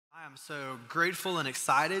I am so grateful and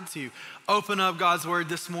excited to open up God's Word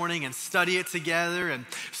this morning and study it together and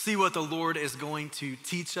see what the Lord is going to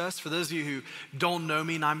teach us. For those of you who don't know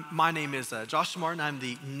me, my name is Joshua Martin. I'm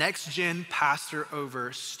the next gen pastor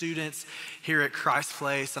over students here at Christ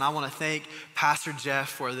Place. And I want to thank Pastor Jeff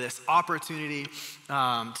for this opportunity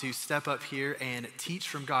to step up here and teach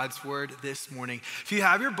from God's Word this morning. If you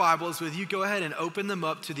have your Bibles with you, go ahead and open them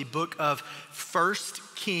up to the book of 1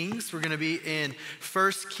 Kings. We're going to be in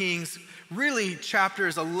 1 Kings, really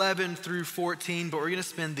chapters 11 through 14, but we're going to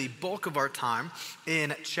spend the bulk of our time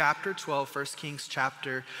in chapter 12, 1 Kings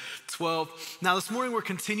chapter 12. Now this morning we're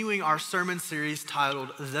continuing our sermon series titled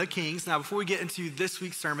The Kings. Now before we get into this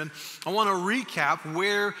week's sermon, I want to recap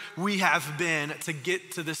where we have been to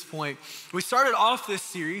get to this point. We started off this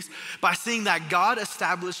series by seeing that God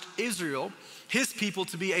established Israel, his people,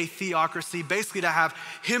 to be a theocracy, basically to have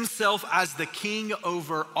himself as the king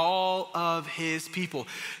over all of his people.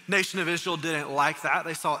 Nation of Israel didn't like that.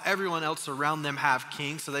 They saw everyone else around them have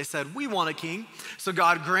kings, so they said, we want a king. So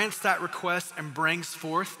God grants that request and brings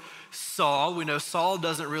forth Saul. We know Saul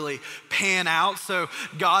doesn't really pan out, so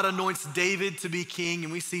God anoints David to be king,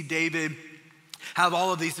 and we see David have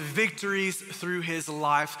all of these victories through his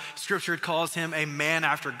life. Scripture calls him a man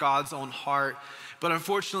after God's own heart. But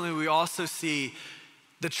unfortunately, we also see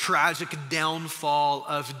the tragic downfall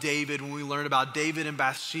of David when we learn about David and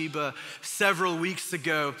Bathsheba several weeks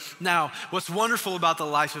ago. Now, what's wonderful about the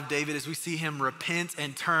life of David is we see him repent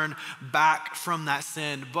and turn back from that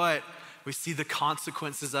sin, but we see the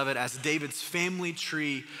consequences of it as David's family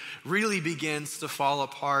tree really begins to fall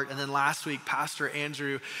apart. And then last week, Pastor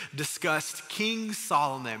Andrew discussed King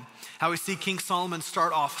Solomon, how we see King Solomon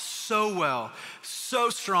start off so well,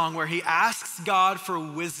 so strong, where he asks God for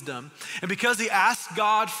wisdom. And because he asks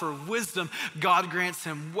God for wisdom, God grants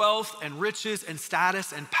him wealth and riches and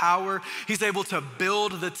status and power. He's able to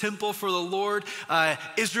build the temple for the Lord.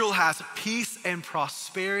 Israel has peace and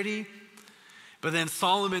prosperity. But then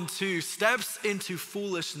Solomon too steps into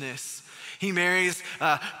foolishness. He marries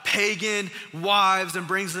pagan wives and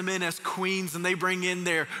brings them in as queens, and they bring in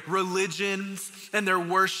their religions and their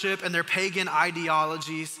worship and their pagan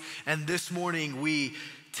ideologies. And this morning we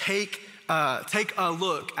take a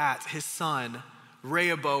look at his son,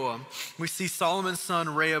 Rehoboam. We see Solomon's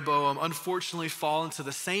son, Rehoboam, unfortunately fall into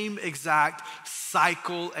the same exact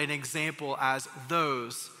cycle and example as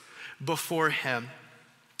those before him.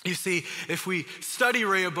 You see, if we study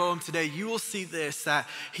Rehoboam today, you will see this, that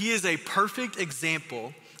he is a perfect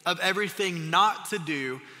example of everything not to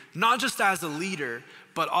do, not just as a leader,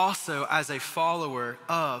 but also as a follower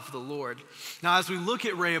of the Lord. Now, as we look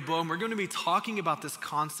at Rehoboam, we're going to be talking about this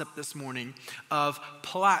concept this morning of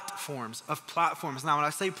platforms. Now, when I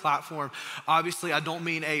say platform, obviously I don't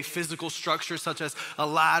mean a physical structure such as a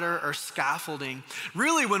ladder or scaffolding.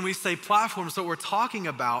 Really, when we say platforms, what we're talking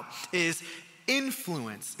about is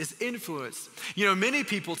influence. You know, many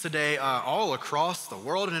people today, all across the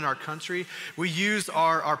world and in our country, we use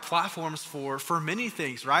our platforms for many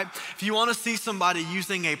things, right? If you want to see somebody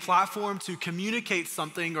using a platform to communicate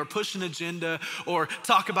something or push an agenda or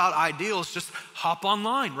talk about ideals, just hop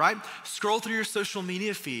online, right? Scroll through your social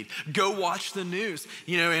media feed. Go watch the news.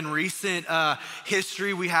 You know, in recent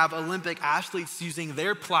history, we have Olympic athletes using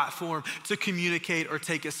their platform to communicate or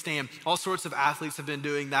take a stand. All sorts of athletes have been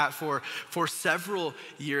doing that for several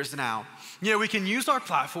years now. You know, we can use our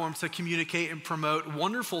platform to communicate and promote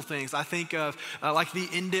wonderful things. I think of like the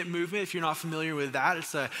End It movement. If you're not familiar with that,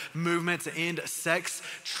 it's a movement to end sex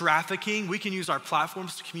trafficking. We can use our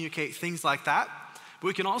platforms to communicate things like that. But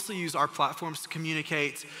we can also use our platforms to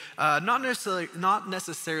communicate not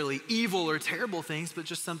necessarily evil or terrible things, but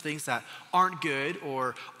just some things that aren't good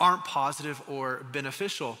or aren't positive or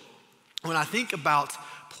beneficial. When I think about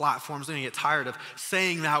platforms, I'm gonna get tired of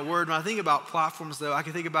saying that word. When I think about platforms though, I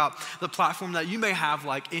can think about the platform that you may have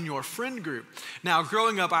like in your friend group. Now,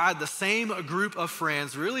 growing up, I had the same group of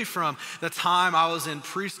friends really from the time I was in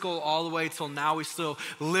preschool all the way till now. We still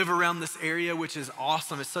live around this area, which is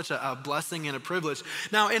awesome. It's such a blessing and a privilege.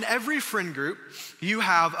 Now, in every friend group, you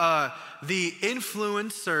have the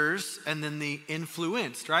influencers and then the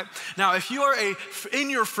influenced, right? Now, if you are in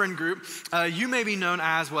your friend group, you may be known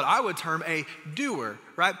as what I would term a doer,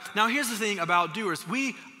 right? Now, here's the thing about doers.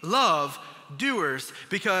 We love doers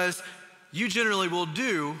because you generally will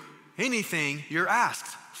do anything you're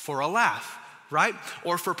asked for a laugh, right?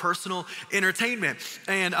 Or for personal entertainment.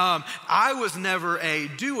 And I was never a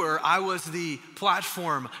doer. I was the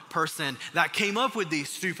platform person that came up with the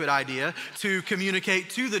stupid idea to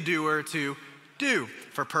communicate to the doer to do?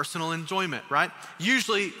 For personal enjoyment, right?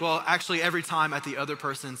 Usually, well, actually every time at the other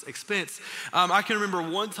person's expense. I can remember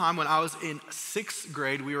one time when I was in 6th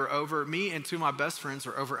grade, me and two of my best friends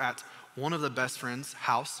were over at one of the best friends'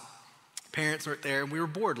 house. Parents were there, and we were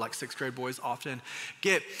bored like 6th grade boys often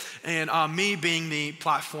get. And me being the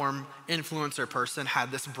platform influencer person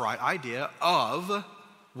had this bright idea of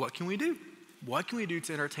what can we do? What can we do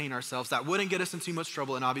to entertain ourselves that wouldn't get us in too much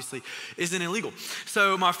trouble and obviously isn't illegal?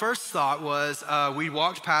 So my first thought was we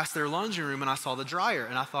walked past their laundry room and I saw the dryer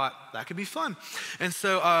and I thought that could be fun. And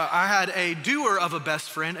so I had a doer of a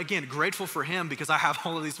best friend, again, grateful for him because I have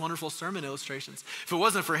all of these wonderful sermon illustrations. If it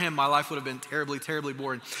wasn't for him, my life would have been terribly, terribly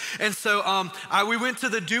boring. And so we went to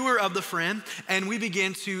the doer of the friend and we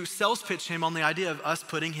began to sales pitch him on the idea of us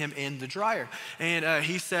putting him in the dryer. And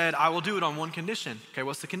he said, I will do it on one condition. Okay,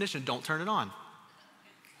 what's the condition? Don't turn it on.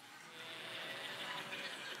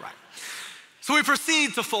 So we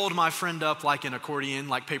proceed to fold my friend up like an accordion,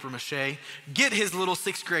 like paper mache, get his little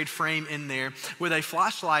 6th grade frame in there with a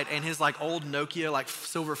flashlight and his like old Nokia like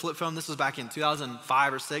silver flip phone. This was back in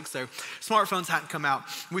 2005 or 6, so smartphones hadn't come out.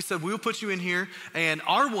 We said, we'll put you in here and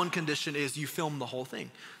our one condition is you film the whole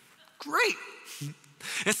thing. Great.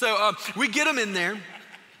 And so we get him in there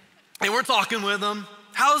and we're talking with him.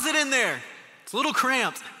 How's it in there? It's a little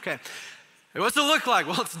cramped. Okay. What's it look like?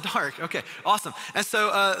 Well, it's dark. Okay, awesome. And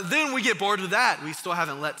so then we get bored with that. We still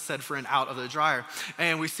haven't let said friend out of the dryer.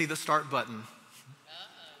 And we see the start button.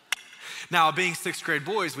 Now, being 6th grade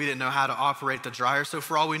boys, we didn't know how to operate the dryer. So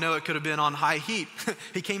for all we know, it could have been on high heat.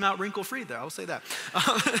 He came out wrinkle-free there, I'll say that.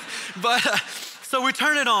 So we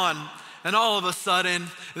turn it on. And all of a sudden,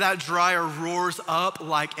 that dryer roars up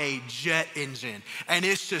like a jet engine. And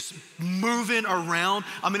it's just moving around.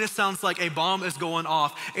 I mean, it sounds like a bomb is going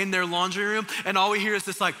off in their laundry room. And all we hear is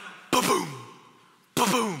this like, ba-boom,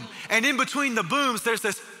 ba-boom. And in between the booms, there's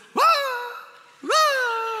this, wah, wah,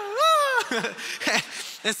 wah.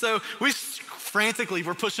 And so we're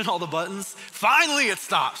pushing all the buttons. Finally, it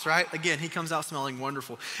stops, right? Again, he comes out smelling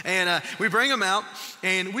wonderful. And we bring him out,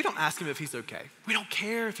 and we don't ask him if he's okay. We don't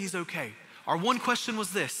care if he's okay. Our one question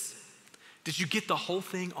was this: did you get the whole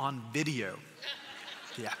thing on video?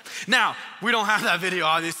 Yeah. Now, we don't have that video,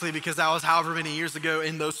 obviously, because that was however many years ago,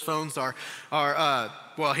 and those phones are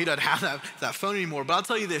well, he doesn't have that phone anymore. But I'll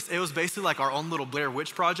tell you this, it was basically like our own little Blair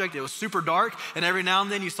Witch project. It was super dark, and every now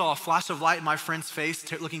and then you saw a flash of light in my friend's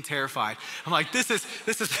face looking terrified. I'm like, this is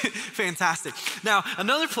fantastic. Now,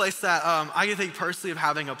 another place that I can think personally of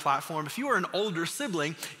having a platform, if you are an older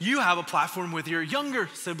sibling, you have a platform with your younger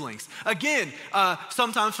siblings. Again,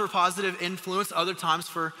 sometimes for positive influence, other times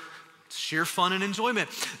for sheer fun and enjoyment.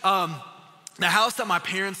 The house that my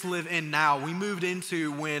parents live in now, we moved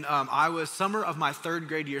into when I was summer of my 3rd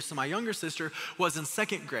grade year, so my younger sister was in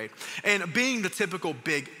 2nd grade. And being the typical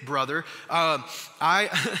big brother, I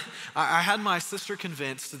had my sister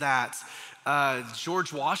convinced that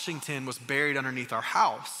George Washington was buried underneath our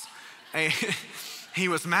house. And he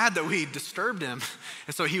was mad that we disturbed him,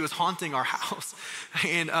 and so he was haunting our house.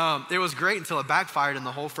 And it was great until it backfired, and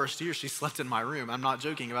the whole first year she slept in my room. I'm not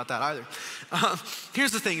joking about that either.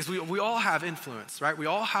 Here's the thing, is we all have influence, right? We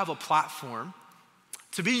all have a platform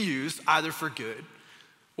to be used either for good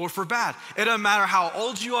or for bad. It doesn't matter how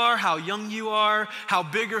old you are, how young you are, how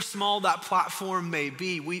big or small that platform may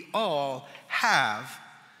be. We all have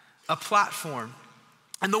a platform.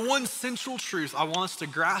 And the one central truth I want us to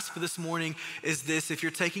grasp this morning is this. If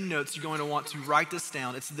you're taking notes, you're going to want to write this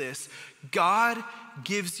down. It's this: God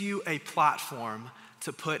gives you a platform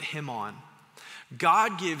to put him on.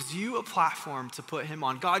 God gives you a platform to put him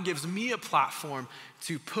on. God gives me a platform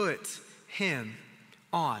to put him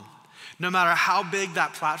on. No matter how big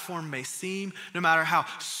that platform may seem, no matter how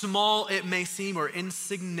small it may seem or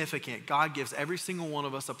insignificant, God gives every single one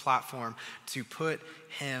of us a platform to put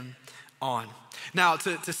him on. Now,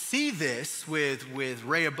 to see this with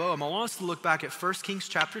Rehoboam, I want us to look back at 1 Kings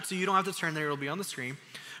chapter 2. You don't have to turn there, it'll be on the screen.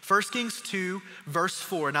 1 Kings 2, verse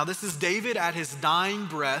 4. Now, this is David at his dying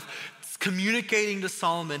breath, communicating to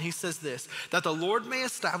Solomon. He says this: that the Lord may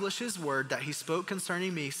establish his word that he spoke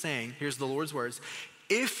concerning me, saying, here's the Lord's words,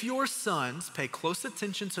 if your sons pay close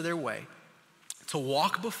attention to their way, to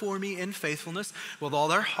walk before me in faithfulness with all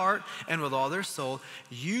their heart and with all their soul,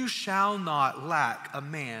 you shall not lack a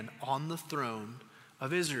man on the throne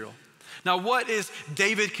of Israel. Now, what is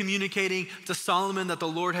David communicating to Solomon that the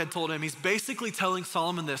Lord had told him? He's basically telling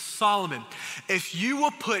Solomon this: Solomon, if you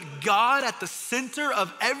will put God at the center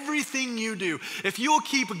of everything you do, if you will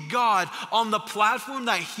keep God on the platform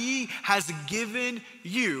that he has given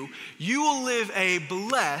you, you will live a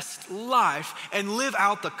blessed life and live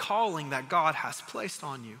out the calling that God has placed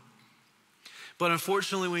on you. But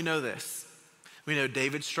unfortunately, we know this. We know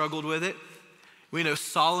David struggled with it. We know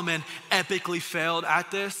Solomon epically failed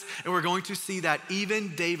at this, and we're going to see that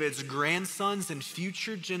even David's grandsons and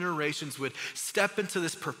future generations would step into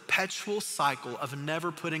this perpetual cycle of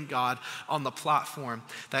never putting God on the platform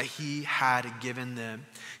that he had given them.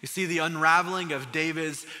 You see, the unraveling of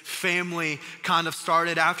David's family kind of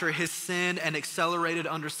started after his sin and accelerated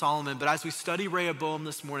under Solomon. But as we study Rehoboam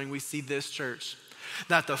this morning, we see this, church,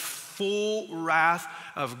 that the full wrath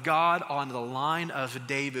of God on the line of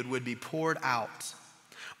David would be poured out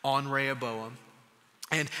on Rehoboam.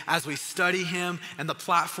 And as we study him and the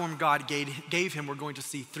platform God gave him, we're going to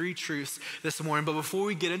see three truths this morning. But before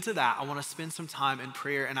we get into that, I want to spend some time in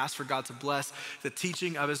prayer and ask for God to bless the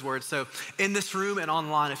teaching of his word. So in this room and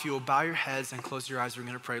online, if you will bow your heads and close your eyes, we're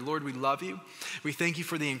going to pray. Lord, we love you. We thank you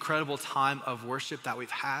for the incredible time of worship that we've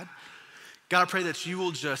had. God, I pray that you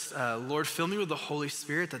will just, Lord, fill me with the Holy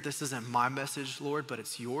Spirit, that this isn't my message, Lord, but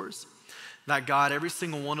it's yours. That God, every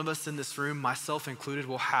single one of us in this room, myself included,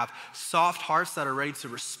 will have soft hearts that are ready to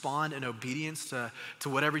respond in obedience to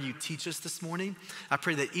whatever you teach us this morning. I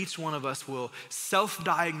pray that each one of us will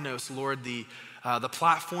self-diagnose, Lord, the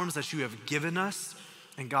platforms that you have given us,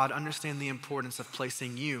 and God, understand the importance of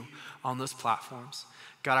placing you on those platforms.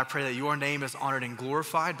 God, I pray that your name is honored and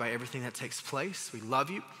glorified by everything that takes place. We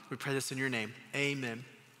love you. We pray this in your name. Amen.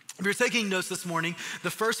 If you're taking notes this morning,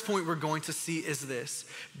 the first point we're going to see is this: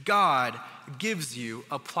 God gives you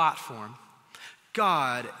a platform.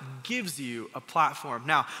 God gives you a platform.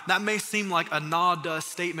 Now, that may seem like a nah-duh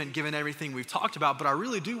statement given everything we've talked about, but I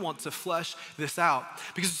really do want to flesh this out.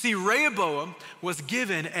 Because you see, Rehoboam was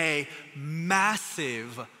given a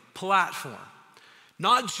massive platform.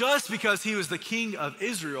 Not just because he was the king of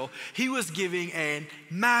Israel, he was giving a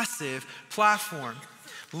massive platform.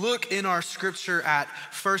 Look in our scripture at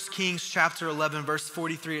 1 Kings chapter 11, verse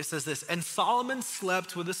 43. It says this: "And Solomon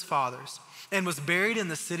slept with his fathers and was buried in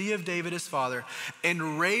the city of David his father,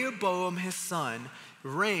 and Rehoboam his son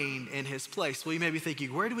reigned in his place." Well, you may be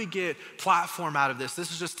thinking, where do we get platform out of this?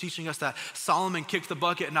 This is just teaching us that Solomon kicked the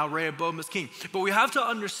bucket and now Rehoboam is king. But we have to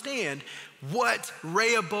understand what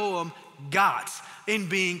Rehoboam got in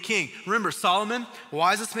being king. Remember, Solomon,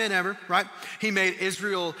 wisest man ever, right? He made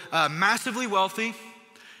Israel massively wealthy,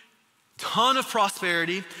 ton of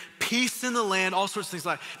prosperity, peace in the land, all sorts of things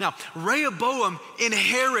like that. Now, Rehoboam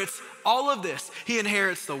inherits all of this. He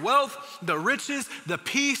inherits the wealth, the riches, the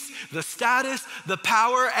peace, the status, the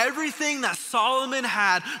power. Everything that Solomon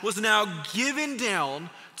had was now given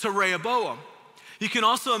down to Rehoboam. You can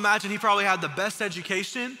also imagine he probably had the best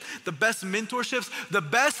education, the best mentorships, the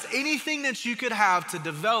best anything that you could have to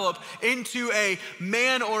develop into a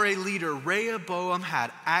man or a leader. Rehoboam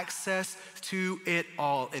had access to it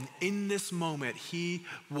all. And in this moment, he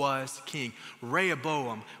was king.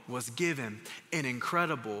 Rehoboam was given an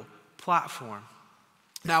incredible platform.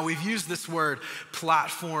 Now, we've used this word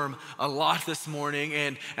platform a lot this morning,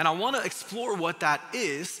 and I want to explore what that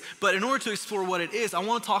is. But in order to explore what it is, I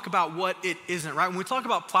want to talk about what it isn't, right? When we talk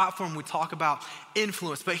about platform, we talk about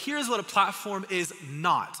influence. But here's what a platform is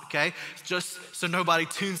not, okay? Just so nobody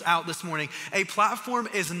tunes out this morning. A platform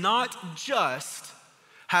is not just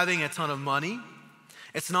having a ton of money.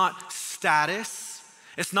 It's not status.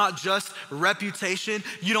 It's not just reputation.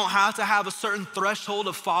 You don't have to have a certain threshold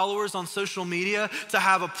of followers on social media to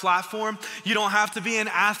have a platform. You don't have to be an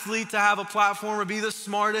athlete to have a platform or be the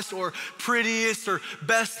smartest or prettiest or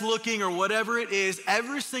best looking or whatever it is.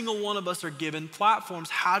 Every single one of us are given platforms.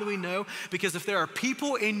 How do we know? Because if there are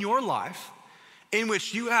people in your life in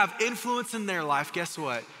which you have influence in their life, guess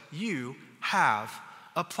what? You have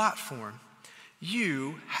a platform.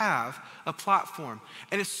 You have a platform.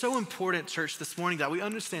 And it's so important, church, this morning that we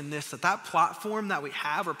understand this, that platform that we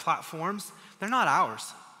have, or platforms, they're not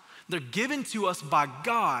ours. They're given to us by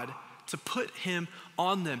God to put him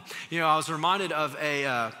on them. You know, I was reminded of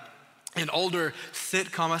an older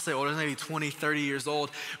sitcom, I say older, maybe 20, 30 years old,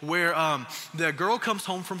 where the girl comes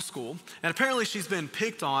home from school, and apparently she's been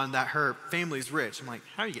picked on that her family's rich. I'm like,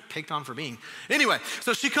 how do you get picked on for being? Anyway,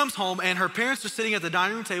 so she comes home, and her parents are sitting at the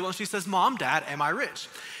dining room table, and she says, "Mom, Dad, am I rich?"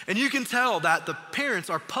 And you can tell that the parents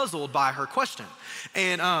are puzzled by her question.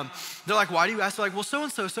 And they're like, "Why do you ask?" They're like, "Well,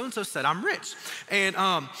 so-and-so said I'm rich." And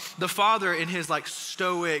the father, in his like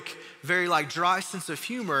stoic, very like dry sense of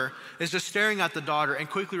humor, is just staring at the daughter and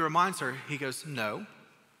quickly reminds her, he goes, "No,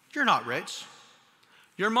 you're not rich.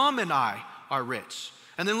 Your mom and I are rich."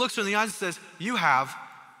 And then looks her in the eyes and says, "You have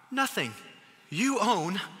nothing. You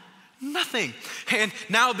own nothing." And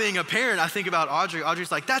now being a parent, I think about Audrey.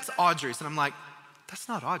 Audrey's like, "That's Audrey's." And I'm like, "That's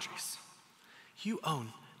not Audrey's. You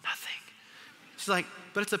own nothing." She's like,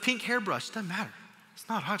 "But it's a pink hairbrush. Doesn't matter. It's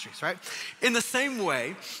not Audrey's, right? In the same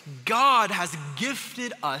way, God has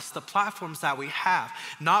gifted us the platforms that we have,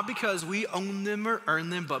 not because we own them or earn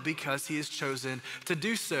them, but because he has chosen to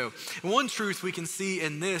do so. And one truth we can see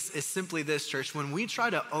in this is simply this, church. When we try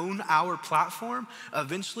to own our platform,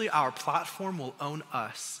 eventually our platform will own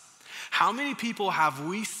us. How many people have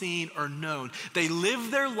we seen or known? They live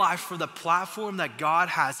their life for the platform that God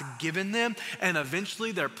has given them, and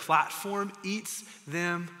eventually their platform eats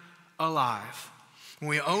them alive. When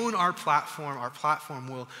we own our platform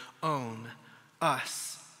will own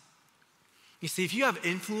us. You see, if you have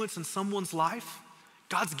influence in someone's life,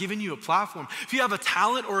 God's given you a platform. If you have a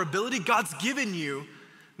talent or ability, God's given you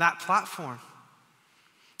that platform.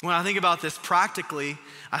 When I think about this practically,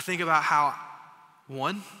 I think about how,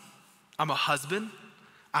 one, I'm a husband,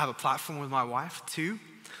 I have a platform with my wife. Two,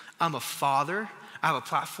 I'm a father, I have a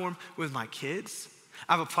platform with my kids.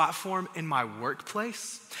 I have a platform in my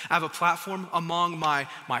workplace. I have a platform among my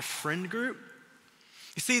friend group.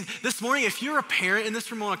 You see, this morning, if you're a parent in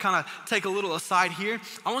this room, I want to kind of take a little aside here.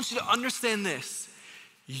 I want you to understand this.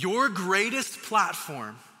 Your greatest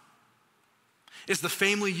platform is the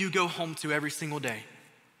family you go home to every single day.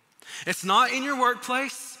 It's not in your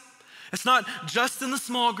workplace. It's not just in the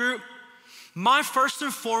small group. My first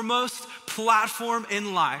and foremost platform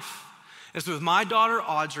in life is with my daughter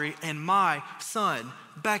Audrey and my son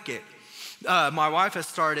Beckett. My wife has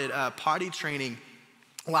started potty training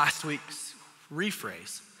last week.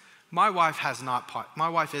 Rephrase. My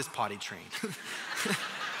wife is potty trained.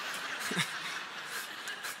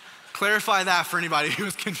 Clarify that for anybody who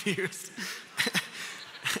was confused.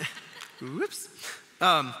 Whoops.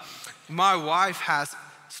 My wife has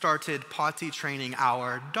started potty training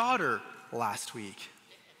our daughter last week.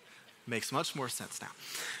 Makes much more sense now.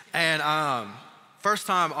 And first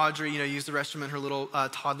time Audrey, used the restroom in her little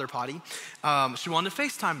toddler potty, she wanted to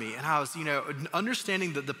FaceTime me. And I was,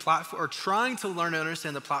 understanding the platform, or trying to learn and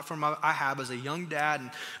understand the platform I have as a young dad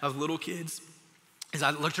and of little kids. As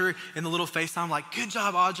I looked her in the little FaceTime, I'm like, good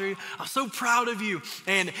job, Audrey. I'm so proud of you.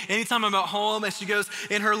 And anytime I'm at home and she goes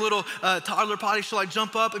in her little toddler potty, she'll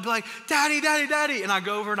jump up and be like, Daddy, Daddy, Daddy. And I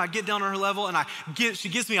go over and I get down on her level and she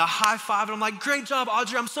gives me a high five. And I'm like, great job,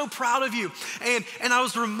 Audrey. I'm so proud of you. And I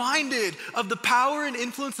was reminded of the power and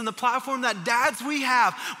influence and the platform that dads we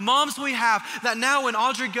have, moms we have, that now when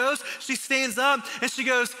Audrey goes, she stands up and she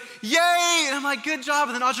goes, yay. And I'm like, good job.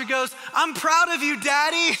 And then Audrey goes, I'm proud of you,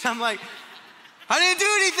 Daddy. And I'm like, I didn't do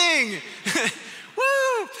anything.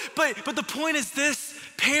 Woo! But the point is this,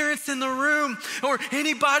 parents in the room or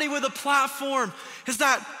anybody with a platform, is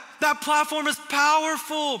that platform is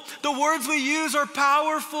powerful. The words we use are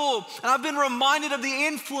powerful. And I've been reminded of the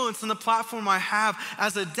influence and the platform I have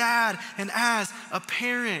as a dad and as a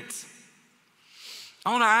parent.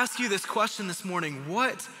 I want to ask you this question this morning.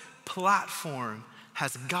 What platform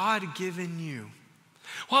has God given you?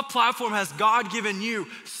 What platform has God given you,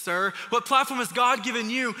 sir? What platform has God given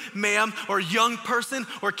you, ma'am, or young person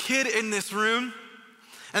or kid in this room?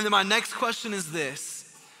 And then my next question is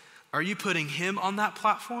this. Are you putting him on that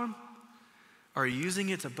platform? Or are you using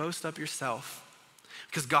it to boast up yourself?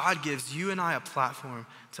 Because God gives you and I a platform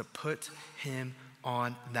to put him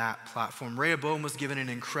on that platform. Rehoboam was given an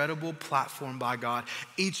incredible platform by God.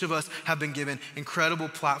 Each of us have been given incredible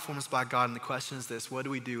platforms by God. And the question is this, what do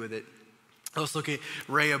we do with it? Let's look at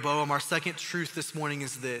Rehoboam. Our second truth this morning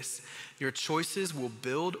is this. Your choices will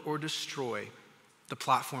build or destroy the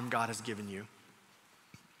platform God has given you.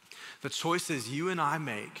 The choices you and I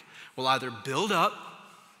make will either build up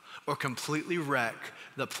or completely wreck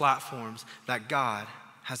the platforms that God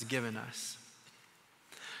has given us.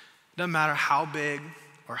 It doesn't matter how big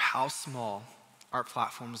or how small our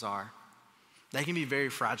platforms are. They can be very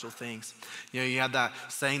fragile things. You have that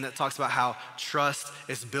saying that talks about how trust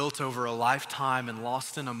is built over a lifetime and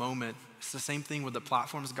lost in a moment. It's the same thing with the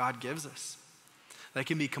platforms God gives us. They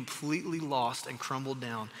can be completely lost and crumbled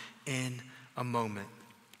down in a moment.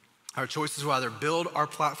 Our choices will either build our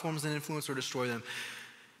platforms and influence or destroy them.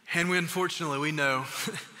 And unfortunately, we know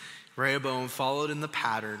Rehoboam followed in the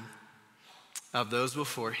pattern of those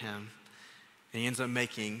before him. And he ends up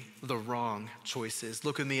making the wrong choices.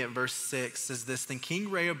 Look with me at verse 6. It says this, then King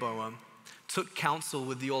Rehoboam took counsel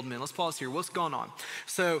with the old men. Let's pause here. What's going on?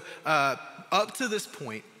 So up to this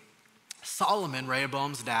point, Solomon,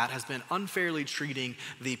 Rehoboam's dad, has been unfairly treating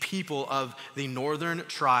the people of the northern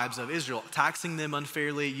tribes of Israel, taxing them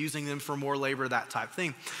unfairly, using them for more labor, that type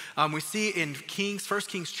thing. We see in 1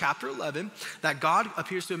 Kings chapter 11 that God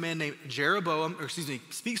appears to a man named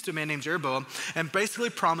speaks to a man named Jeroboam and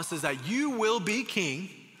basically promises that you will be king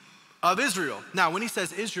of Israel. Now, when he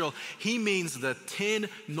says Israel, he means the 10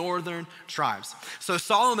 northern tribes. So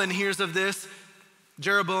Solomon hears of this.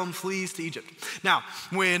 Jeroboam flees to Egypt. Now,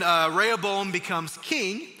 when Rehoboam becomes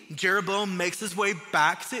king, Jeroboam makes his way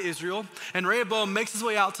back to Israel, and Rehoboam makes his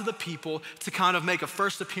way out to the people to kind of make a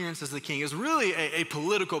first appearance as the king. It's really a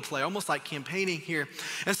political play, almost like campaigning here.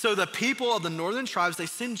 And so the people of the northern tribes, they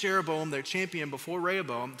send Jeroboam, their champion, before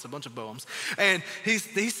Rehoboam. It's a bunch of Boams. And he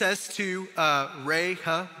says to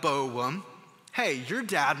Rehoboam, hey, your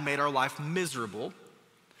dad made our life miserable.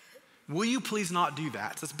 Will you please not do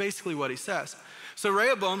that? That's basically what he says. So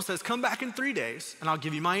Rehoboam says, come back in 3 days and I'll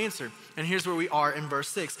give you my answer. And here's where we are in verse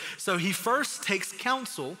 6. So he first takes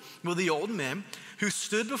counsel with the old men who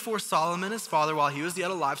stood before Solomon his father while he was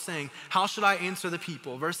yet alive, saying, how should I answer the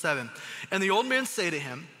people? Verse 7. And the old men say to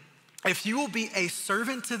him, if you will be a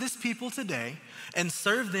servant to this people today and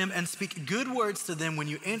serve them and speak good words to them when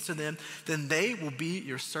you answer them, then they will be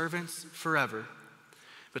your servants forever.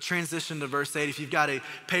 But transition to verse 8, if you've got a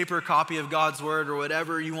paper copy of God's word or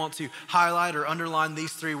whatever you want to highlight or underline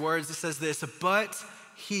these 3 words, it says this, but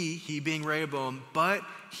he being Rehoboam, but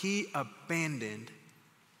he abandoned.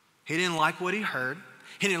 He didn't like what he heard.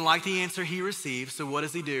 He didn't like the answer he received, so what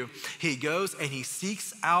does he do? He goes and he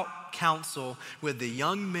seeks out counsel with the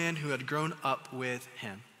young men who had grown up with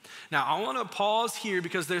him. Now, I want to pause here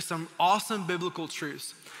because there's some awesome biblical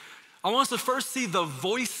truths. I want us to first see the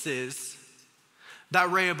voices that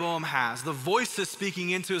Rehoboam has, the voices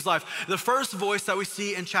speaking into his life. The first voice that we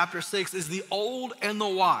see in chapter 6 is the old and the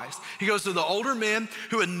wise. He goes to the older men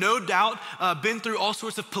who had no doubt been through all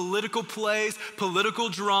sorts of political plays, political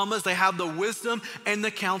dramas. They have the wisdom and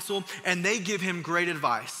the counsel, and they give him great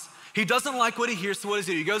advice. He doesn't like what he hears, so what does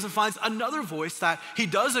he do? He goes and finds another voice that he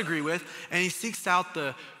does agree with, and he seeks out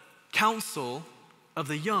the counsel of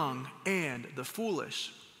the young and the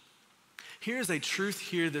foolish. Here's a truth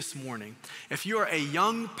here this morning. If you are a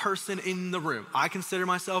young person in the room, I consider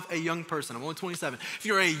myself a young person. I'm only 27. If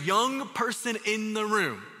you're a young person in the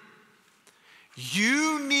room,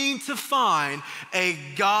 you need to find a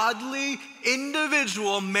godly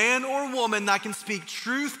individual, man or woman, that can speak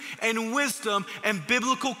truth and wisdom and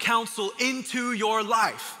biblical counsel into your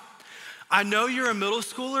life. I know you're a middle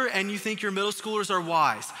schooler and you think your middle schoolers are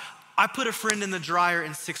wise. I put a friend in the dryer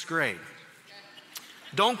in 6th grade.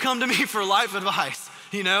 Don't come to me for life advice,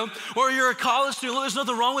 you know? Or you're a college student. There's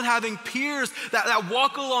nothing wrong with having peers that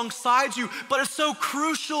walk alongside you, but it's so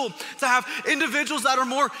crucial to have individuals that are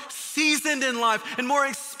more seasoned in life and more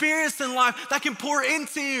experienced in life that can pour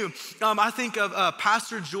into you. I think of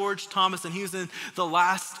Pastor George Thomas, and he was in the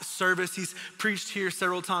last service. He's preached here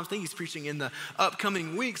several times. I think he's preaching in the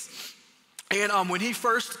upcoming weeks. And when he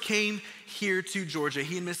first came here to Georgia,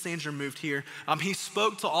 he and Miss Sandra moved here. He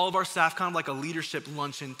spoke to all of our staff, kind of like a leadership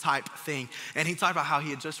luncheon type thing. And he talked about how he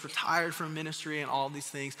had just retired from ministry and all these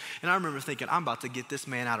things. And I remember thinking, I'm about to get this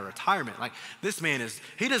man out of retirement. Like, this man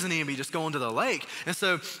he doesn't even be just going to the lake. And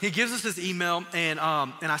so he gives us his email, and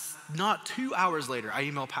not 2 hours later, I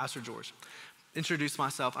email Pastor George, introduce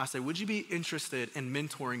myself. I say, would you be interested in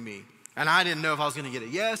mentoring me? And I didn't know if I was gonna get a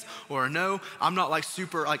yes or a no. I'm not like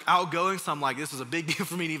super like outgoing, so I'm like, this was a big deal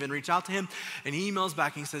for me to even reach out to him. And he emails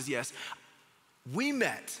back and he says, yes. We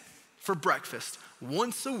met for breakfast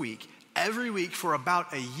once a week, every week for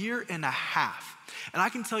about 1.5 years. And I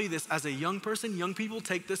can tell you this, as a young person, young people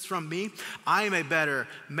take this from me, I am a better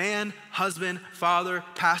man, husband, father,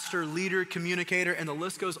 pastor, leader, communicator, and the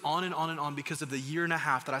list goes on and on and on because of the 1.5 years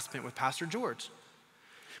that I spent with Pastor George.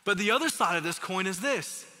 But the other side of this coin is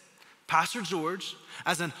this. Pastor George,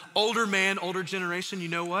 as an older man, older generation, you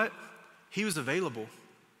know what? He was available.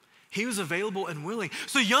 He was available and willing.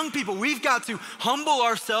 So young people, we've got to humble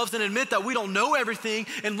ourselves and admit that we don't know everything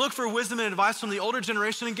and look for wisdom and advice from the older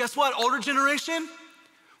generation. And guess what, older generation?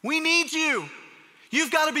 We need you.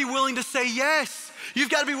 You've got to be willing to say yes. You've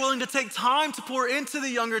got to be willing to take time to pour into the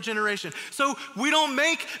younger generation. So we don't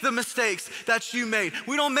make the mistakes that you made.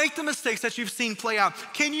 We don't make the mistakes that you've seen play out.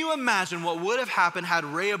 Can you imagine what would have happened had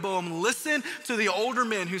Rehoboam listened to the older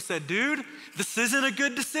men who said, dude, this isn't a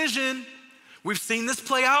good decision. We've seen this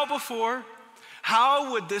play out before.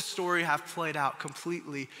 How would this story have played out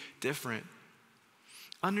completely different?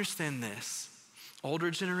 Understand this.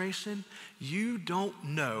 Older generation, you don't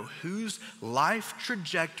know whose life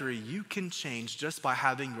trajectory you can change just by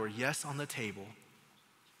having your yes on the table.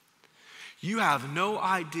 You have no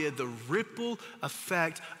idea the ripple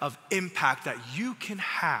effect of impact that you can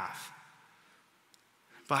have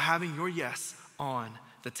by having your yes on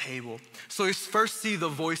the table. So we first see the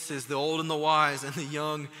voices, the old and the wise, and the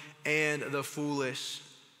young and the foolish.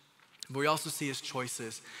 But we also see his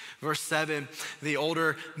choices. Verse 7, the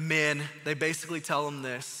older men, they basically tell him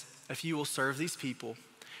this: if you will serve these people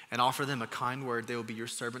and offer them a kind word, they will be your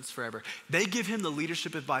servants forever. They give him the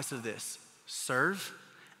leadership advice of this: serve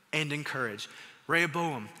and encourage.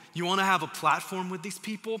 Rehoboam, you wanna have a platform with these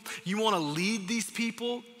people? You wanna lead these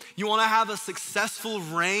people? You wanna have a successful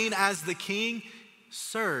reign as the king?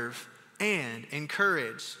 Serve and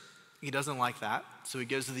encourage. He doesn't like that, so he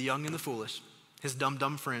goes to the young and the foolish, his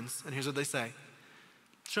dumb friends, and here's what they say.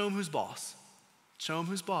 Show him who's boss. Show him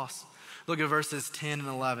who's boss. Look at verses 10 and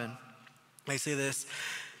 11. They say this,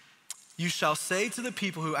 you shall say to the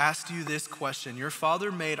people who asked you this question, your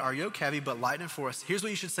father made our yoke heavy, but lighten it for us. Here's what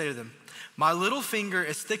you should say to them. My little finger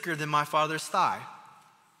is thicker than my father's thigh.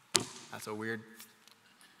 That's a weird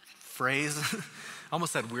phrase. I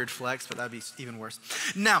almost said weird flex, but that'd be even worse.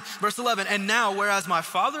 Now, verse 11, and now, whereas my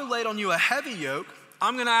father laid on you a heavy yoke,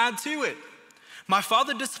 I'm gonna add to it. My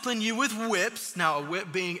father disciplined you with whips, now a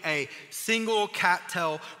whip being a single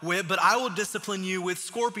cattail whip, but I will discipline you with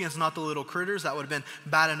scorpions, not the little critters. That would have been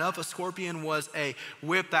bad enough. A scorpion was a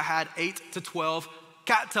whip that had 8 to 12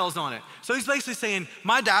 cattails on it. So he's basically saying,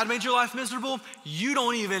 my dad made your life miserable. You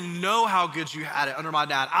don't even know how good you had it under my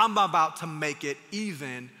dad. I'm about to make it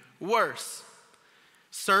even worse.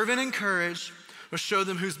 Serve and encourage, or show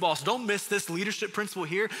them who's boss. Don't miss this leadership principle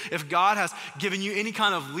here. If God has given you any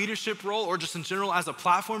kind of leadership role or just in general as a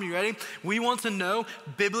platform, you ready? We want to know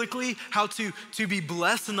biblically how to be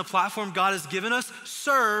blessed in the platform God has given us.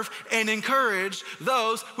 Serve and encourage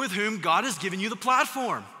those with whom God has given you the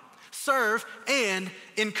platform. Serve and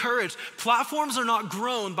encourage. Platforms are not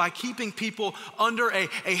grown by keeping people under a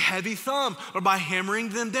heavy thumb or by hammering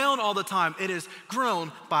them down all the time. It is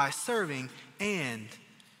grown by serving and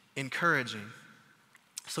encouraging.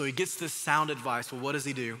 So he gets this sound advice. Well, what does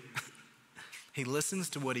he do? He listens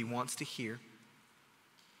to what he wants to hear,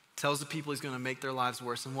 tells the people he's gonna make their lives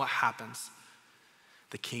worse, and what happens?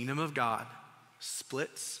 The kingdom of God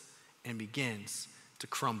splits and begins to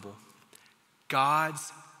crumble.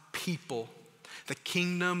 God's people, the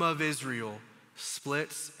kingdom of Israel,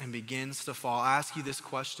 splits and begins to fall. I ask you this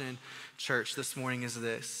question, church, this morning is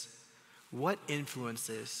this. What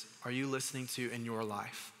influences are you listening to in your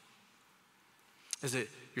life? Is it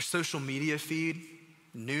your social media feed,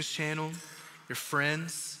 news channel, your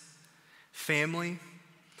friends, family?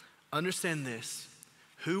 Understand this,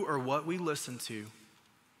 who or what we listen to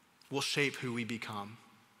will shape who we become.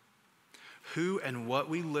 Who and what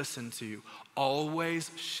we listen to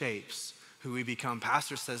always shapes who we become.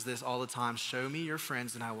 Pastor says this all the time, show me your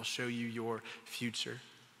friends and I will show you your future.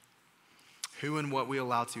 Who and what we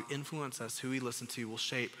allow to influence us, who we listen to will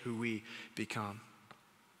shape who we become.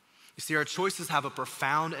 You see, our choices have a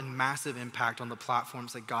profound and massive impact on the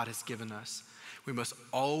platforms that God has given us. We must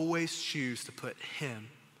always choose to put him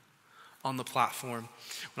on the platform.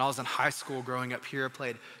 When I was in high school growing up here, I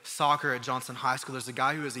played soccer at Johnson High School. There's a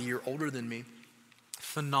guy who was a year older than me,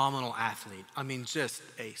 phenomenal athlete. I mean, just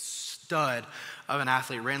a stud of an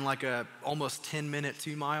athlete. Ran like a almost 10-minute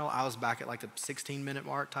 2-mile. I was back at like the 16-minute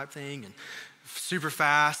mark type thing, and super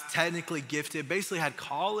fast, technically gifted, basically had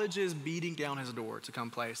colleges beating down his door to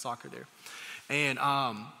come play soccer there. And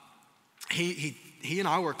he and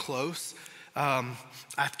I were close. I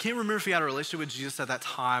can't remember if he had a relationship with Jesus at that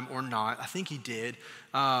time or not. I think he did,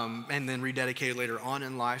 and then rededicated later on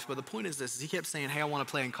in life. But the point is this, is he kept saying, hey, I want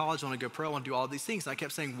to play in college, I want to go pro, I want to do all these things. And I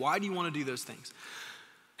kept saying, why do you want to do those things?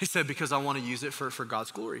 He said, because I want to use it for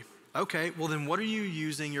God's glory. Okay, well then what are you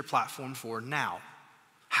using your platform for now?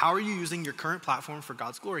 How are you using your current platform for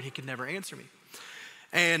God's glory? He could never answer me.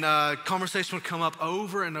 And conversation would come up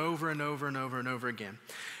over and over and over and over and over again.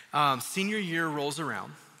 Senior year rolls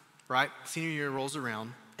around, right? Senior year rolls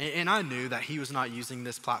around. And I knew that he was not using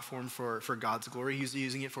this platform for God's glory. He was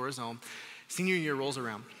using it for his own. Senior year rolls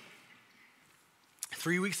around.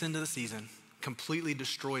 3 weeks into the season, completely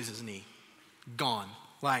destroys his knee. Gone.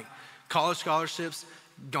 Like college scholarships,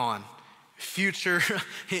 gone. Future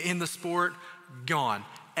in the sport, gone.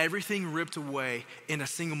 Everything ripped away in a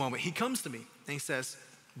single moment. He comes to me and he says,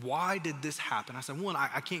 why did this happen? I said, one,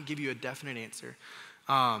 I can't give you a definite answer.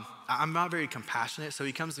 I'm not very compassionate. So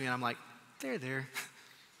he comes to me and I'm like, there.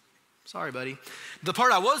 Sorry, buddy. The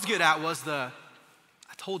part I was good at was I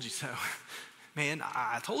told you so. Man,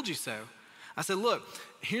 I told you so. I said, look,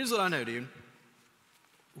 here's what I know, dude.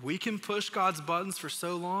 We can push God's buttons for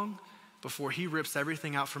so long before he rips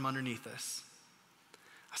everything out from underneath us.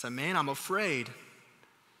 I said, man, I'm afraid.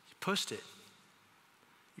 You pushed it.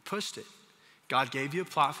 You pushed it. God gave you a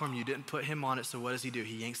platform. You didn't put him on it. So what does he do?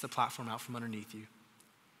 He yanks the platform out from underneath you.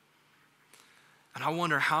 And I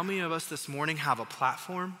wonder how many of us this morning have a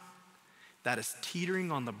platform that is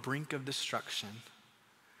teetering on the brink of destruction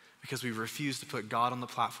because we refuse to put God on the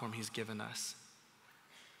platform he's given us.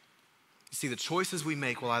 You see, the choices we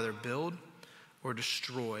make will either build or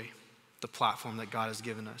destroy the platform that God has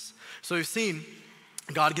given us. So we've seen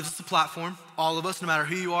God gives us a platform, all of us, no matter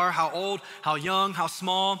who you are, how old, how young, how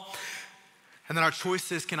small. And then our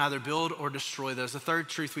choices can either build or destroy those. The third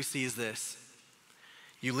truth we see is this: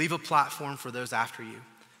 you leave a platform for those after you.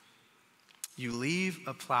 You leave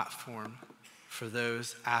a platform for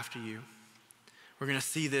those after you. We're going to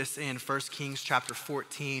see this in 1 Kings chapter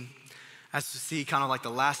 14, as we see kind of like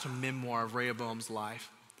the last memoir of Rehoboam's life.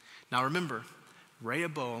 Now remember,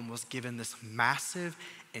 Rehoboam was given this massive,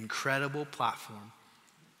 incredible platform,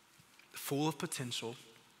 full of potential,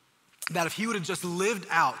 that if he would have just lived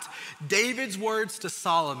out David's words to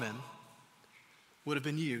Solomon, would have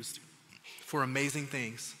been used for amazing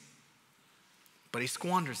things. But he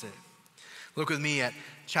squanders it. Look with me at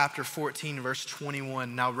chapter 14, verse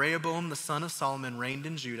 21. Now Rehoboam, the son of Solomon, reigned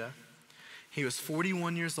in Judah. He was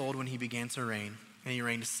 41 years old when he began to reign, and he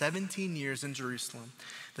reigned 17 years in Jerusalem,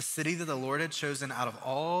 the city that the Lord had chosen out of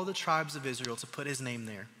all the tribes of Israel to put his name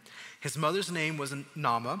there. His mother's name was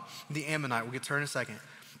Naamah, the Ammonite. We'll get to her in a second.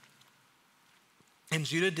 And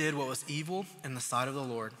Judah did what was evil in the sight of the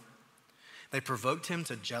Lord. They provoked him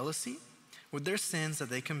to jealousy with their sins that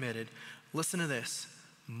they committed. Listen to this: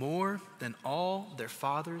 more than all their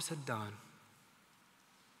fathers had done.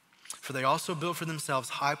 For they also built for themselves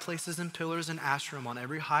high places and pillars and Asherim on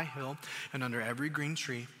every high hill and under every green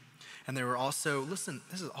tree. And there were also, listen,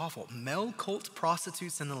 this is awful, male cult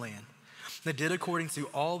prostitutes in the land. They did according to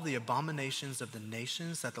all the abominations of the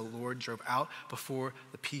nations that the Lord drove out before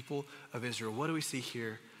the people of Israel. What do we see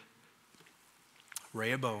here?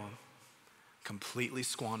 Rehoboam completely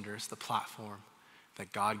squanders the platform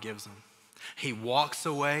that God gives him. He walks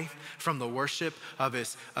away from the worship of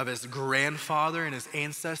his grandfather and his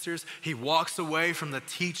ancestors. He walks away from the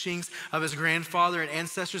teachings of his grandfather and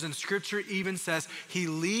ancestors. And scripture even says he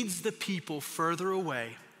leads the people further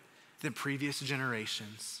away than previous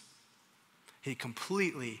generations. He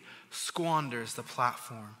completely squanders the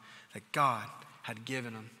platform that God had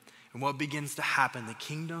given him. And what begins to happen? The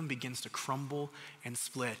kingdom begins to crumble and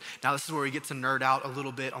split. Now, this is where we get to nerd out a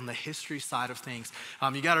little bit on the history side of things.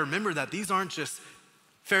 You got to remember that these aren't just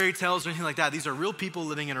fairy tales or anything like that. These are real people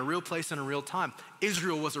living in a real place in a real time.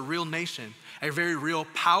 Israel was a real nation, a very real,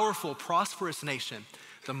 powerful, prosperous nation.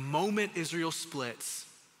 The moment Israel splits,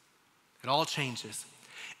 it all changes.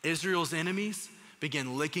 Israel's enemies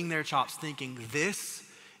begin licking their chops, thinking, this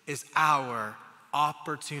is our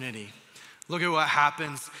opportunity. Look at what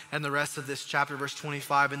happens in the rest of this chapter, verse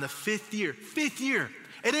 25. In the fifth year,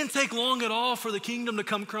 it didn't take long at all for the kingdom to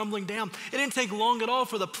come crumbling down. It didn't take long at all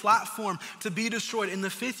for the platform to be destroyed. In the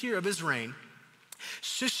 5th year of his reign,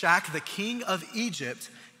 Shishak, the king of Egypt,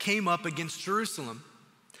 came up against Jerusalem.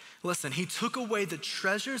 Listen, he took away the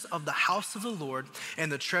treasures of the house of the Lord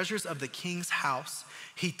and the treasures of the king's house.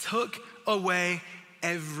 He took away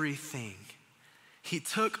everything. He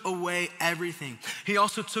took away everything. He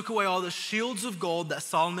also took away all the shields of gold that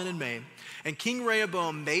Solomon had made. And King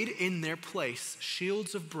Rehoboam made in their place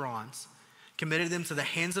shields of bronze, committed them to the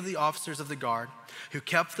hands of the officers of the guard, who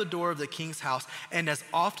kept the door of the king's house. And as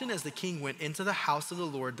often as the king went into the house of the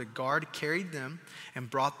Lord, the guard carried them and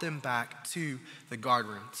brought them back to the guard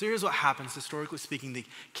room. So here's what happens, historically speaking. The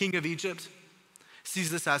king of Egypt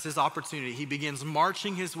sees this as his opportunity. He begins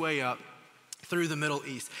marching his way up through the Middle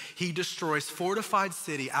East. He destroys fortified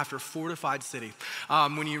city after fortified city.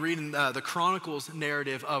 When you read in the Chronicles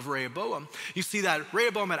narrative of Rehoboam, you see that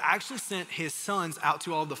Rehoboam had actually sent his sons out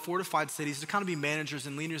to all of the fortified cities to kind of be managers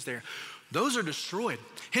and leaders there. Those are destroyed.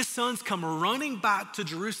 His sons come running back to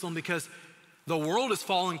Jerusalem because the world is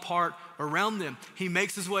falling apart around them. He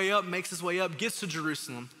makes his way up, gets to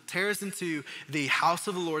Jerusalem, tears into the house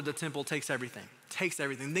of the Lord, the temple, takes everything,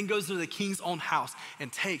 then goes to the king's own house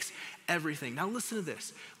and takes everything. Now listen to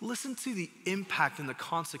this. Listen to the impact and the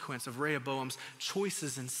consequence of Rehoboam's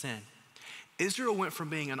choices in sin. Israel went from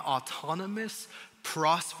being an autonomous,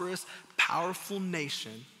 prosperous, powerful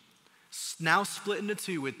nation, now split into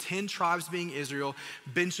two, with 10 tribes being Israel,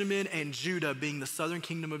 Benjamin and Judah being the southern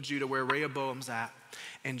kingdom of Judah where Rehoboam's at.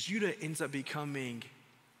 And Judah ends up becoming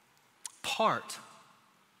part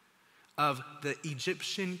of the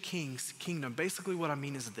Egyptian king's kingdom. Basically what I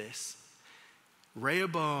mean is this: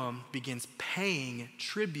 Rehoboam begins paying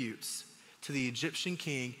tributes to the Egyptian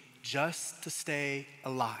king just to stay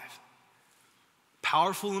alive.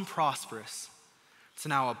 Powerful and prosperous, to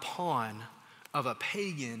now a pawn of a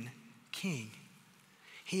pagan king.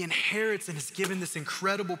 He inherits and is given this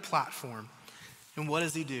incredible platform. And what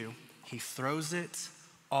does he do? He throws it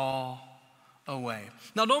all away.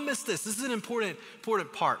 Now don't miss this. This is an important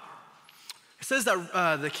part. It says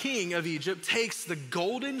that the king of Egypt takes the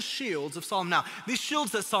golden shields of Solomon. Now, these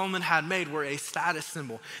shields that Solomon had made were a status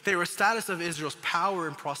symbol. They were a status of Israel's power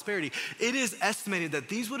and prosperity. It is estimated that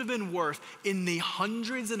these would have been worth in the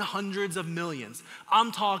hundreds and hundreds of millions.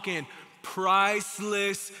 I'm talking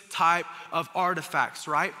priceless type of artifacts,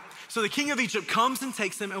 right? So the king of Egypt comes and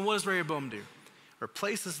takes them, and what does Rehoboam do?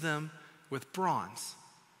 Replaces them with bronze.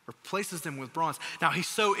 Replaces them with bronze. Now, he's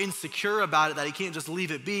so insecure about it that he can't just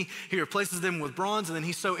leave it be. He replaces them with bronze, and then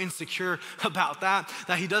he's so insecure about that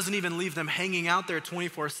he doesn't even leave them hanging out there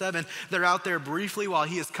 24/7. They're out there briefly while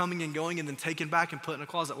he is coming and going and then taken back and put in a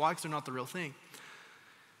closet. Why? Because they're not the real thing.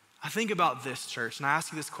 I think about this, church, and I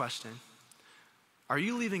ask you this question. Are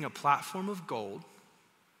you leaving a platform of gold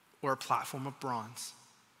or a platform of bronze?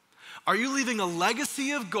 Are you leaving a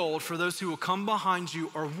legacy of gold for those who will come behind you,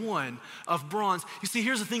 or one of bronze? You see,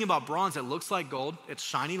 here's the thing about bronze. It looks like gold. It's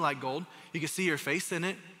shiny like gold. You can see your face in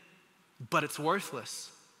it, but it's worthless.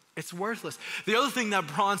 It's worthless. The other thing that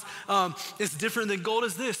bronze is different than gold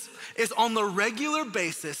is this, is on the regular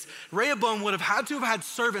basis, Rehoboam would have had to have had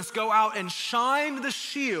servants go out and shine the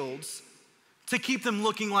shields to keep them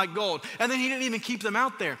looking like gold. And then he didn't even keep them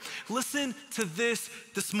out there. Listen to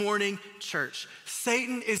this morning, church.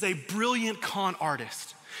 Satan is a brilliant con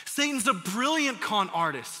artist. Satan's a brilliant con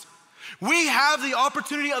artist. We have the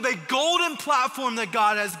opportunity of a golden platform that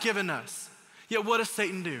God has given us. Yet what does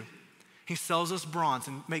Satan do? He sells us bronze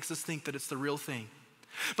and makes us think that it's the real thing.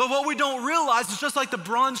 But what we don't realize is, just like the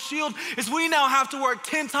bronze shield, is we now have to work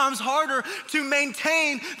 10 times harder to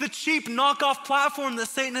maintain the cheap knockoff platform that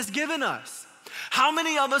Satan has given us. How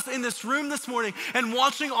many of us in this room this morning and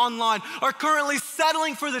watching online are currently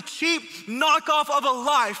settling for the cheap knockoff of a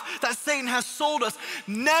life that Satan has sold us,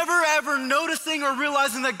 never ever noticing or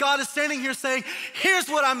realizing that God is standing here saying, here's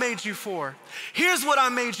what I made you for. Here's what I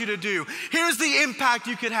made you to do. Here's the impact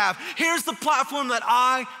you could have. Here's the platform that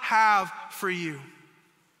I have for you.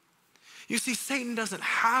 You see, Satan doesn't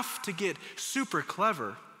have to get super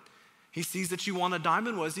clever. He sees that you want a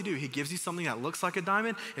diamond. What does he do? He gives you something that looks like a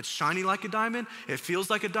diamond. It's shiny like a diamond. It feels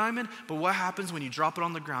like a diamond. But what happens when you drop it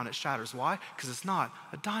on the ground? It shatters. Why? Because it's not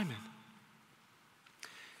a diamond.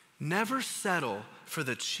 Never settle for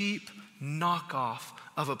the cheap knockoff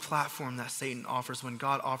of a platform that Satan offers when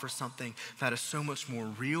God offers something that is so much more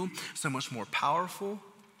real, so much more powerful.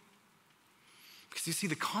 Because you see,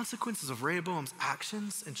 the consequences of Rehoboam's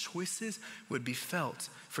actions and choices would be felt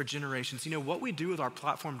for generations. You know, what we do with our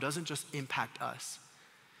platform doesn't just impact us.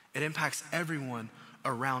 It impacts everyone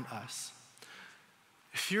around us.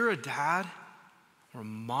 If you're a dad or a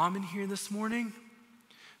mom in here this morning,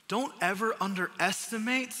 don't ever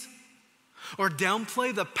underestimate or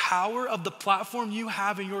downplay the power of the platform you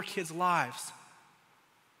have in your kids' lives.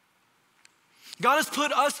 God has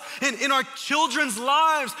put us in our children's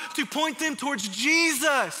lives to point them towards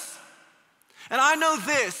Jesus. And I know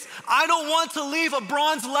this, I don't want to leave a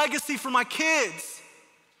bronze legacy for my kids.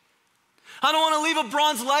 I don't want to leave a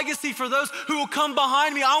bronze legacy for those who will come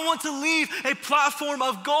behind me. I want to leave a platform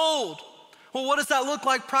of gold. Well, what does that look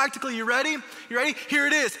like practically? You ready? You ready? Here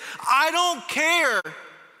it is. I don't care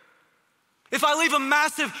if I leave a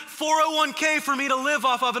massive 401k for me to live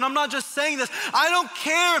off of, and I'm not just saying this, I don't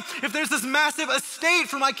care if there's this massive estate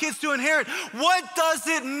for my kids to inherit. What does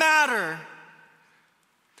it matter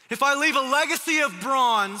if I leave a legacy of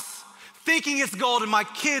bronze thinking it's gold and my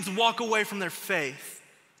kids walk away from their faith?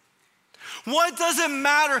 What does it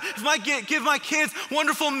matter if I give my kids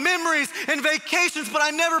wonderful memories and vacations, but I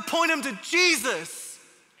never point them to Jesus?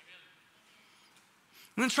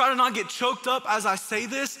 I'm gonna try to not get choked up as I say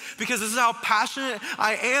this, because this is how passionate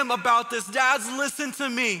I am about this. Dads, listen to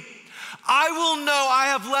me. I will know I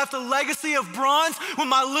have left a legacy of bronze when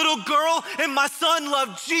my little girl and my son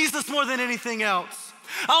love Jesus more than anything else.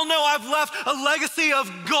 I'll know I've left a legacy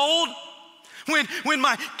of gold when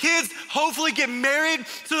my kids hopefully get married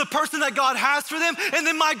to the person that God has for them, and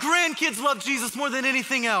then my grandkids love Jesus more than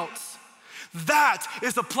anything else. That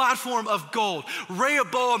is a platform of gold.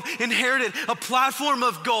 Rehoboam inherited a platform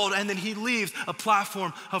of gold, and then he leaves a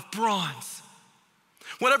platform of bronze.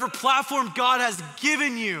 Whatever platform God has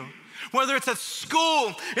given you, whether it's at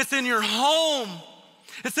school, it's in your home,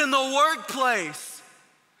 it's in the workplace,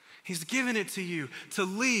 He's given it to you to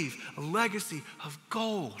leave a legacy of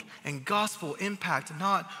gold and gospel impact,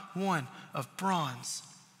 not one of bronze.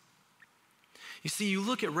 You see, you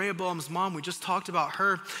look at Rehoboam's mom, we just talked about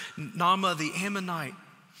her, Naamah the Ammonite.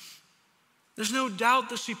 There's no doubt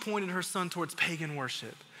that she pointed her son towards pagan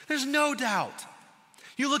worship. There's no doubt.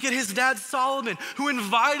 You look at his dad, Solomon, who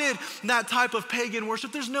invited that type of pagan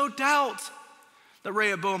worship. There's no doubt. That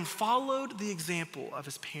Rehoboam followed the example of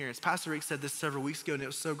his parents. Pastor Rick said this several weeks ago, and it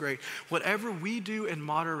was so great. Whatever we do in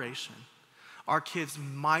moderation, our kids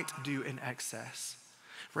might do in excess.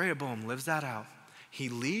 Rehoboam lives that out. He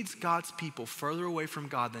leads God's people further away from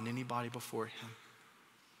God than anybody before him.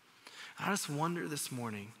 I just wonder this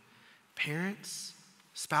morning, parents,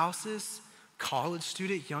 spouses, college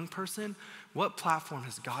student, young person, what platform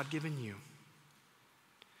has God given you?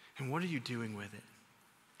 And what are you doing with it?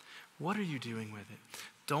 What are you doing with it?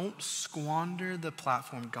 Don't squander the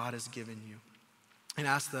platform God has given you. And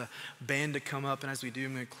ask the band to come up, and as we do,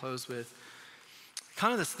 I'm going to close with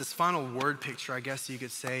kind of this final word picture, I guess you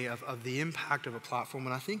could say, of the impact of a platform.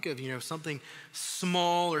 When I think of, something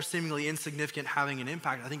small or seemingly insignificant having an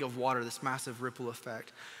impact, I think of water, this massive ripple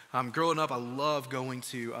effect. Growing up, I love going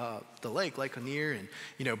to the Lake Lanier,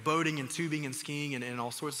 and, boating and tubing and skiing and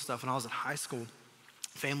all sorts of stuff. When I was in high school,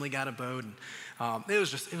 family got a boat, and it was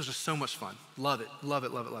just so much fun. Love it.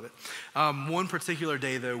 One particular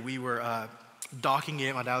day, though, we were docking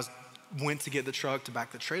it. My dad went to get the truck to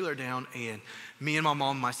back the trailer down, and me and my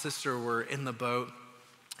mom and my sister were in the boat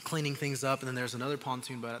cleaning things up, and then there's another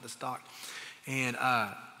pontoon boat at this dock. And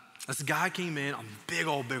this guy came in on a big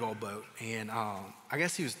old boat, and I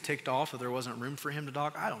guess he was ticked off that there wasn't room for him to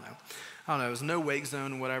dock. I don't know. It was no wake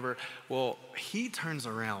zone, whatever. Well, he turns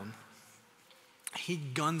around. He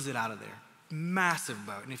guns it out of there. Massive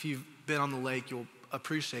boat. And if you've been on the lake, you'll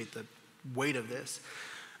appreciate the weight of this.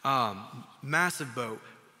 Massive boat.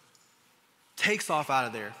 Takes off out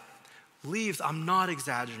of there. Leaves, I'm not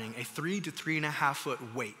exaggerating, a 3 to 3.5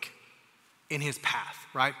 foot wake in his path,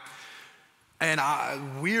 right? And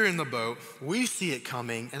we're in the boat, we see it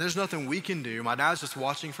coming, and there's nothing we can do. My dad's just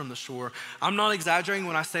watching from the shore. I'm not exaggerating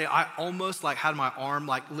when I say I almost had my arm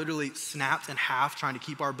literally snapped in half trying to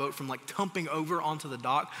keep our boat from tumping over onto the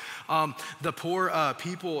dock. The poor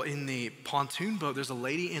people in the pontoon boat, there's a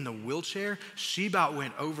lady in the wheelchair. She about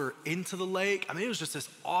went over into the lake. I mean, it was just this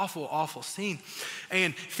awful, awful scene.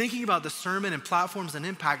 And thinking about the sermon and platforms and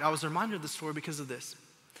impact, I was reminded of the story because of this.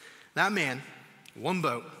 That man, one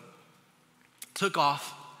boat, took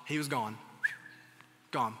off, he was gone.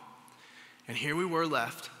 And here we were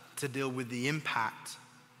left to deal with the impact,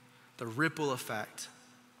 the ripple effect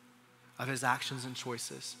of his actions and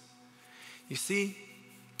choices. You see,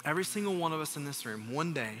 every single one of us in this room,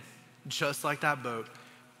 one day, just like that boat,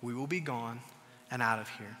 we will be gone and out of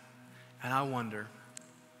here. And I wonder,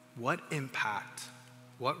 what impact,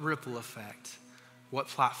 what ripple effect, what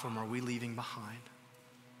platform are we leaving behind?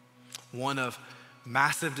 One of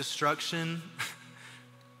massive destruction,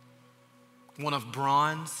 one of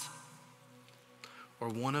bronze, or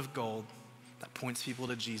one of gold that points people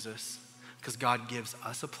to Jesus, because God gives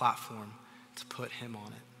us a platform to put him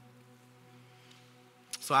on it.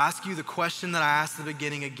 So I ask you the question that I asked at the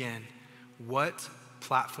beginning again. What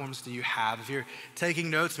platforms do you have? If you're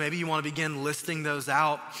taking notes, maybe you want to begin listing those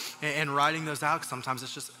out and writing those out, because sometimes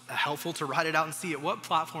it's just helpful to write it out and see it. What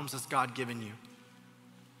platforms has God given you?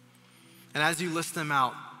 And as you list them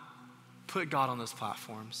out, put God on those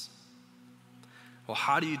platforms. Well,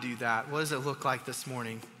 how do you do that? What does it look like this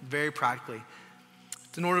morning? Very practically.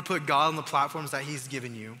 In order to put God on the platforms that he's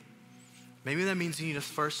given you, maybe that means you need to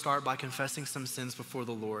first start by confessing some sins before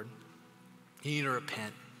the Lord. You need to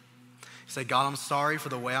repent. Say, God, I'm sorry for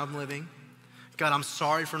the way I'm living. God, I'm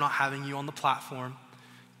sorry for not having you on the platform.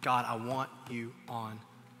 God, I want you on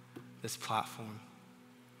this platform.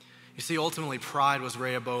 You see, ultimately, pride was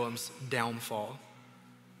Rehoboam's downfall.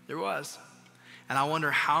 There was. And I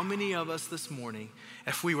wonder how many of us this morning,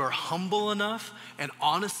 if we were humble enough and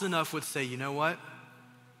honest enough, would say, you know what?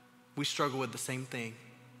 We struggle with the same thing.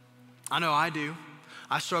 I know I do.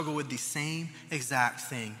 I struggle with the same exact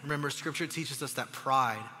thing. Remember, scripture teaches us that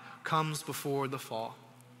pride comes before the fall.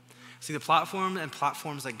 See, the platform and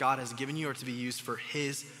platforms that God has given you are to be used for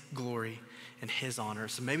his glory and his honor.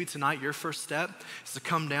 So maybe tonight your first step is to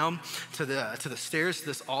come down to the stairs, to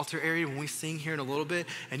this altar area when we sing here in a little bit,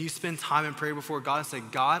 and you spend time in prayer before God and say,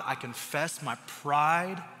 God, I confess my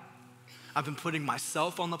pride. I've been putting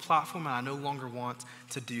myself on the platform and I no longer want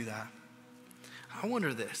to do that. I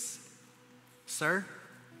wonder this, sir,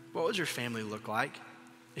 what would your family look like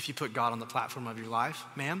if you put God on the platform of your life?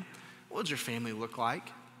 Ma'am, what would your family look like?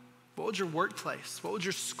 What would your workplace? What would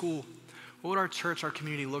your school? What would our church, our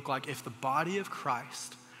community look like if the body of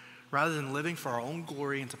Christ, rather than living for our own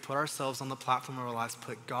glory and to put ourselves on the platform of our lives,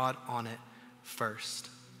 put God on it first?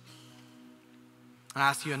 I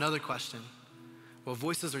ask you another question. What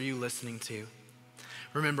voices are you listening to?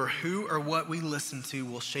 Remember, who or what we listen to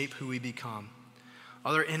will shape who we become.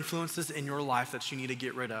 Are there influences in your life that you need to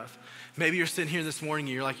get rid of? Maybe you're sitting here this morning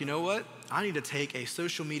and you're like, you know what? I need to take a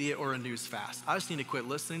social media or a news fast. I just need to quit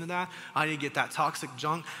listening to that. I need to get that toxic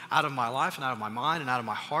junk out of my life and out of my mind and out of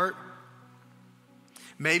my heart.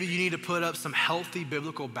 Maybe you need to put up some healthy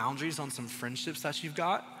biblical boundaries on some friendships that you've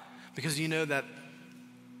got because you know that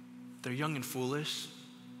they're young and foolish.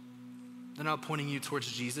 They're not pointing you towards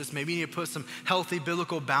Jesus. Maybe you need to put some healthy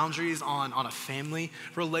biblical boundaries on a family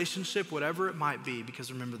relationship, whatever it might be,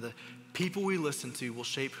 because remember, the people we listen to will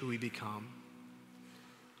shape who we become.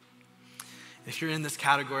 If you're in this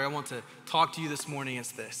category, I want to talk to you this morning.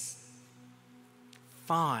 It's this: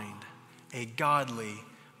 find a godly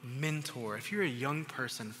mentor. If you're a young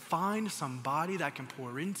person, find somebody that can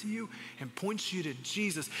pour into you and point you to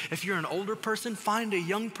Jesus. If you're an older person, find a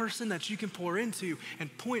young person that you can pour into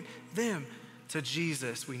and point them to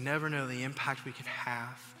Jesus. We never know the impact we can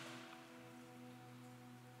have.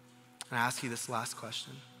 And I ask you this last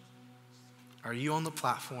question: are you on the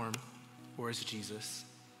platform, or is Jesus?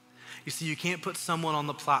 You see, you can't put someone on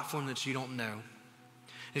the platform that you don't know.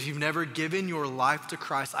 If you've never given your life to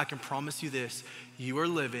Christ, I can promise you this: you are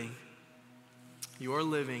living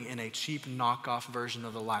in a cheap knockoff version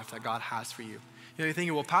of the life that God has for you. You know, you're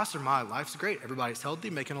thinking, well, Pastor, my life's great. Everybody's healthy,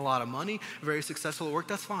 making a lot of money, very successful at work.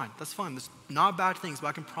 That's fine. There's not bad things, but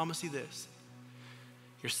I can promise you this: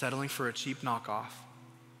 you're settling for a cheap knockoff.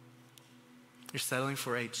 You're settling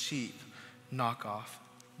for a cheap knockoff.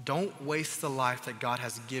 Don't waste the life that God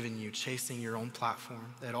has given you chasing your own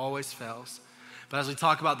platform. It always fails. But as we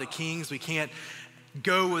talk about the kings, we can't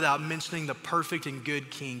go without mentioning the perfect and good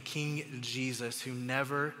king, King Jesus, who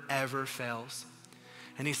never, ever fails.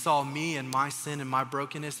 And he saw me and my sin and my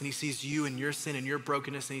brokenness, and he sees you and your sin and your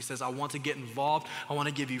brokenness, and he says, I want to get involved. I want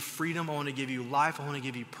to give you freedom. I want to give you life. I want to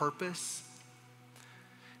give you purpose.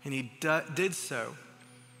 And he did so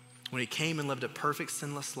when he came and lived a perfect,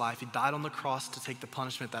 sinless life. He died on the cross to take the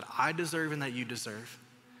punishment that I deserve and that you deserve,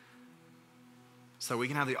 so we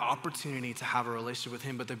can have the opportunity to have a relationship with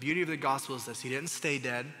him. But the beauty of the gospel is this: he didn't stay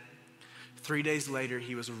dead. 3 days later,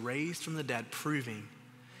 he was raised from the dead, proving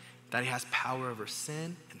that he has power over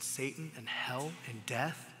sin and Satan and hell and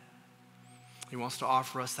death. He wants to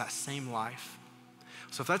offer us that same life.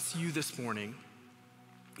 So if that's you this morning,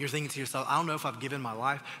 you're thinking to yourself, I don't know if I've given my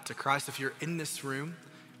life to Christ. If you're in this room,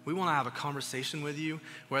 we want to have a conversation with you,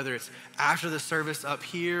 whether it's after the service up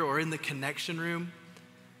here or in the connection room.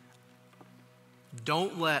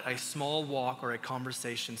 Don't let a small walk or a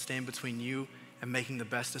conversation stand between you and making the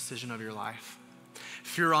best decision of your life.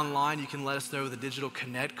 If you're online, you can let us know with a digital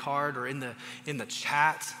connect card or in the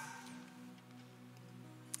chat.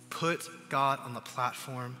 Put God on the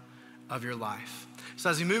platform of your life. So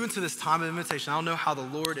as we move into this time of invitation, I don't know how the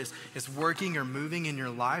Lord is working or moving in your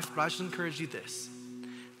life, but I just encourage you this: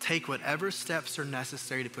 take whatever steps are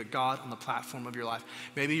necessary to put God on the platform of your life.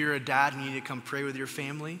 Maybe you're a dad and you need to come pray with your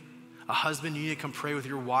family. A husband, you need to come pray with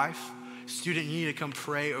your wife. Student, you need to come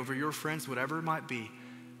pray over your friends, whatever it might be.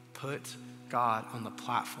 Put God on the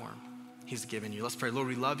platform he's given you. Let's pray. Lord,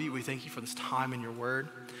 we love you. We thank you for this time in your word.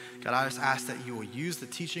 God, I just ask that you will use the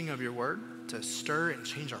teaching of your word to stir and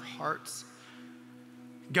change our hearts.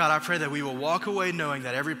 God, I pray that we will walk away knowing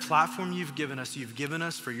that every platform you've given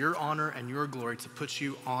us for your honor and your glory, to put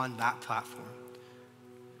you on that platform.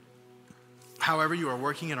 However you are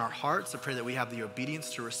working in our hearts, I pray that we have the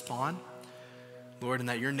obedience to respond, Lord, and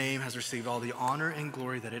that your name has received all the honor and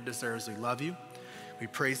glory that it deserves. We love you. We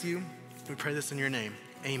praise you. We pray this in your name.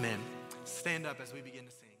 Amen. Stand up as we begin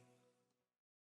to sing.